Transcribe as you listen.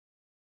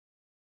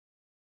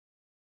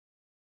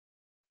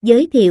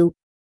Giới thiệu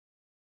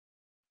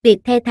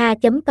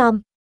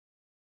Viettheta.com.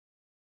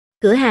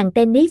 Cửa hàng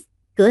tennis,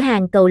 cửa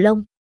hàng cầu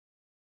lông.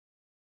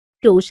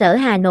 Trụ sở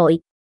Hà Nội.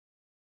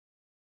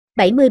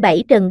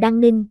 77 Trần Đăng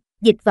Ninh,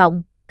 Dịch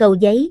vọng, Cầu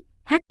Giấy,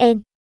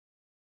 HN.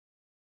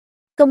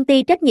 Công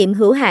ty trách nhiệm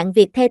hữu hạn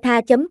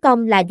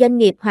Viettheta.com là doanh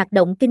nghiệp hoạt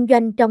động kinh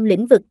doanh trong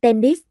lĩnh vực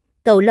tennis,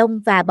 cầu lông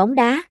và bóng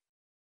đá.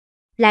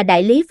 Là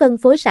đại lý phân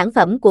phối sản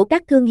phẩm của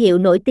các thương hiệu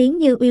nổi tiếng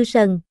như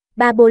Wilson,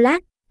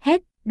 Babolat,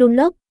 Head,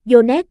 Dunlop,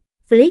 Yonex,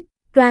 Flick,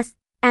 Ras,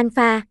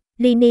 Alpha,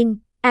 Li-Ning,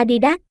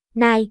 Adidas,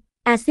 Nike,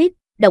 Asics,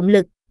 Động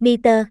lực,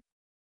 Meter.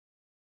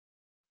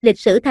 Lịch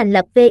sử thành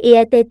lập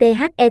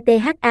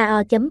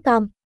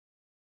Viettheta.com.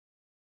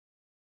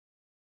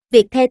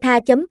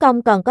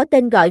 Viettheta.com còn có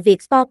tên gọi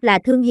Vietsport là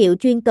thương hiệu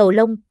chuyên cầu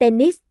lông,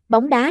 tennis,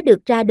 bóng đá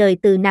được ra đời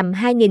từ năm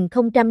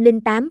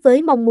 2008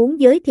 với mong muốn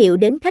giới thiệu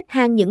đến khách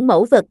hàng những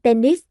mẫu vợt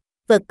tennis,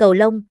 vợt cầu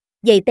lông,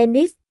 giày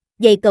tennis,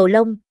 giày cầu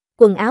lông,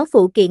 quần áo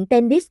phụ kiện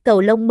tennis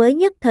cầu lông mới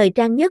nhất, thời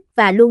trang nhất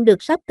và luôn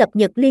được shop cập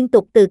nhật liên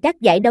tục từ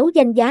các giải đấu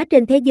danh giá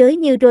trên thế giới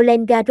như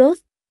Roland Garros,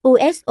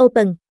 US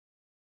Open.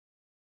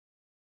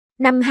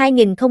 Năm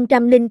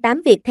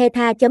 2008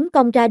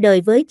 Viettheta.com ra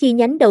đời với chi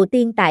nhánh đầu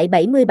tiên tại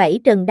 77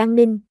 Trần Đăng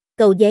Ninh,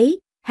 Cầu Giấy,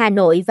 Hà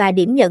Nội và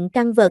điểm nhận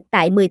căn vợt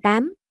tại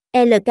 18,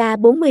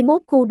 LK41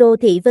 khu đô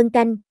thị Vân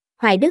Canh,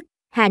 Hoài Đức,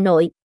 Hà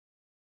Nội.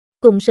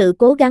 Cùng sự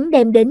cố gắng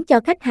đem đến cho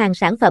khách hàng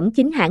sản phẩm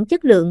chính hãng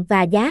chất lượng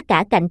và giá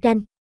cả cạnh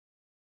tranh.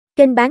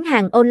 Kênh bán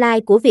hàng online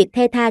của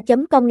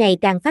Viettheta.com ngày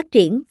càng phát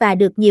triển và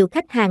được nhiều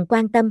khách hàng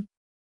quan tâm.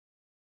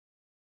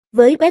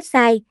 Với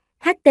website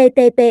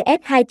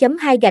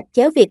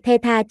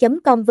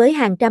https://viettheta.com với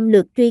hàng trăm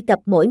lượt truy cập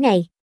mỗi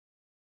ngày.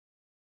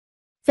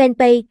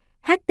 Fanpage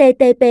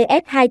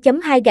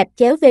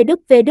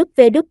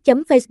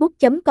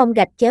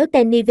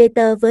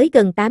https://www.facebook.com/tennivator với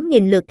gần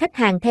 8.000 lượt khách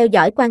hàng theo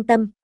dõi quan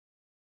tâm.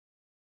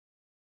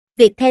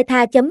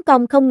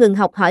 Viettheta.com không ngừng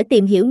học hỏi,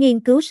 tìm hiểu, nghiên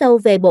cứu sâu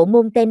về bộ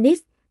môn tennis,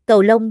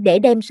 cầu lông để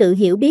đem sự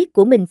hiểu biết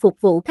của mình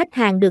phục vụ khách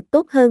hàng được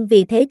tốt hơn.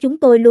 Vì thế chúng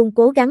tôi luôn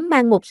cố gắng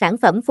mang một sản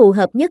phẩm phù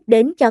hợp nhất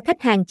đến cho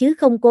khách hàng chứ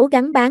không cố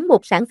gắng bán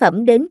một sản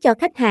phẩm đến cho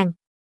khách hàng.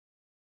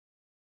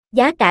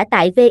 Giá cả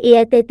tại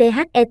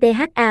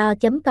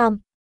Viettheta.com.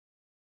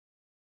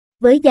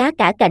 Với giá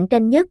cả cạnh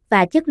tranh nhất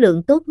và chất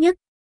lượng tốt nhất,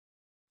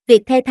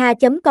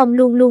 Viettheta.com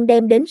luôn luôn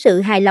đem đến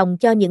sự hài lòng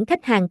cho những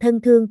khách hàng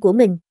thân thương của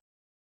mình.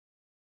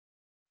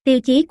 Tiêu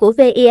chí của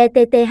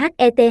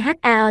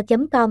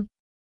Viettheta.com.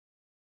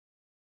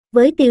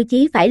 Với tiêu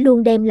chí phải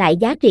luôn đem lại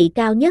giá trị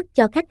cao nhất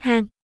cho khách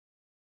hàng.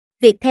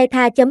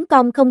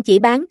 Viettheta.com không chỉ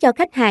bán cho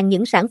khách hàng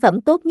những sản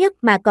phẩm tốt nhất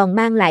mà còn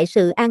mang lại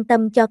sự an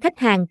tâm cho khách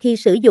hàng khi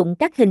sử dụng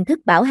các hình thức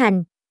bảo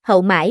hành,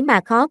 hậu mãi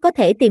mà khó có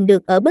thể tìm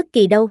được ở bất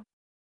kỳ đâu.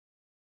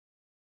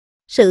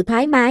 Sự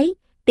thoải mái,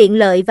 tiện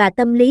lợi và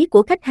tâm lý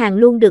của khách hàng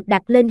luôn được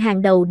đặt lên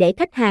hàng đầu để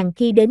khách hàng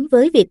khi đến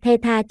với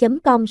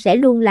Viettheta.com sẽ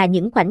luôn là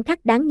những khoảnh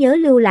khắc đáng nhớ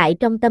lưu lại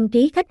trong tâm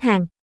trí khách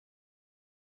hàng.